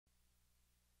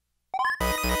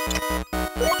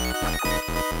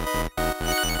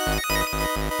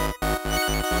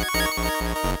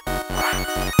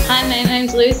Hi, my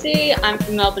name's Lucy. I'm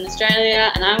from Melbourne,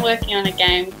 Australia, and I'm working on a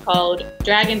game called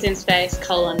Dragons in Space: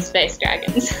 Space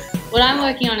Dragons. What I'm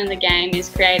working on in the game is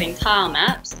creating tile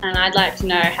maps, and I'd like to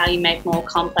know how you make more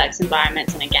complex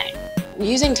environments in a game.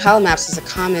 Using tile maps is a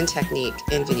common technique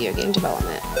in video game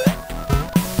development.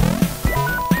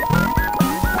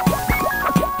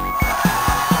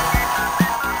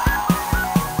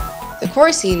 The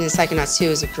core scene in Psychonauts 2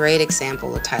 is a great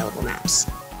example of tileable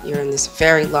maps. You're in this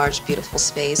very large, beautiful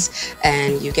space,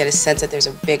 and you get a sense that there's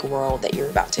a big world that you're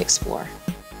about to explore.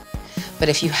 But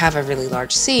if you have a really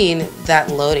large scene, that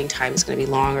loading time is going to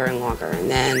be longer and longer, and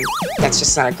then that's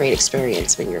just not a great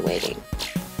experience when you're waiting.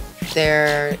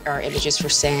 There are images for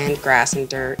sand, grass, and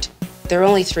dirt. There are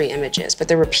only 3 images, but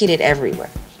they're repeated everywhere.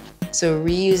 So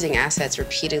reusing assets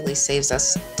repeatedly saves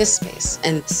us disk space.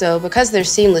 And so because they're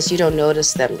seamless, you don't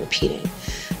notice them repeating.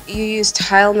 You use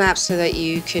tile maps so that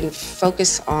you can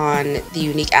focus on the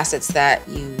unique assets that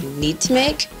you need to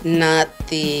make, not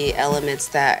the elements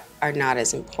that are not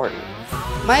as important.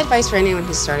 My advice for anyone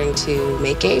who's starting to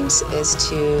make games is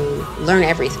to learn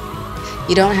everything.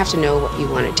 You don't have to know what you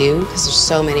want to do because there's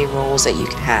so many roles that you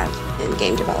can have in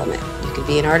game development. You could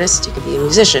be an artist, you could be a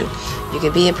musician, you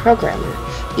could be a programmer,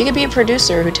 you could be a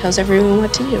producer who tells everyone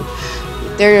what to do.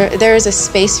 There is a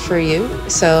space for you,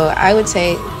 so I would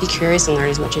say be curious and learn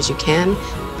as much as you can,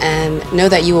 and know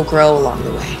that you will grow along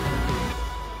the way.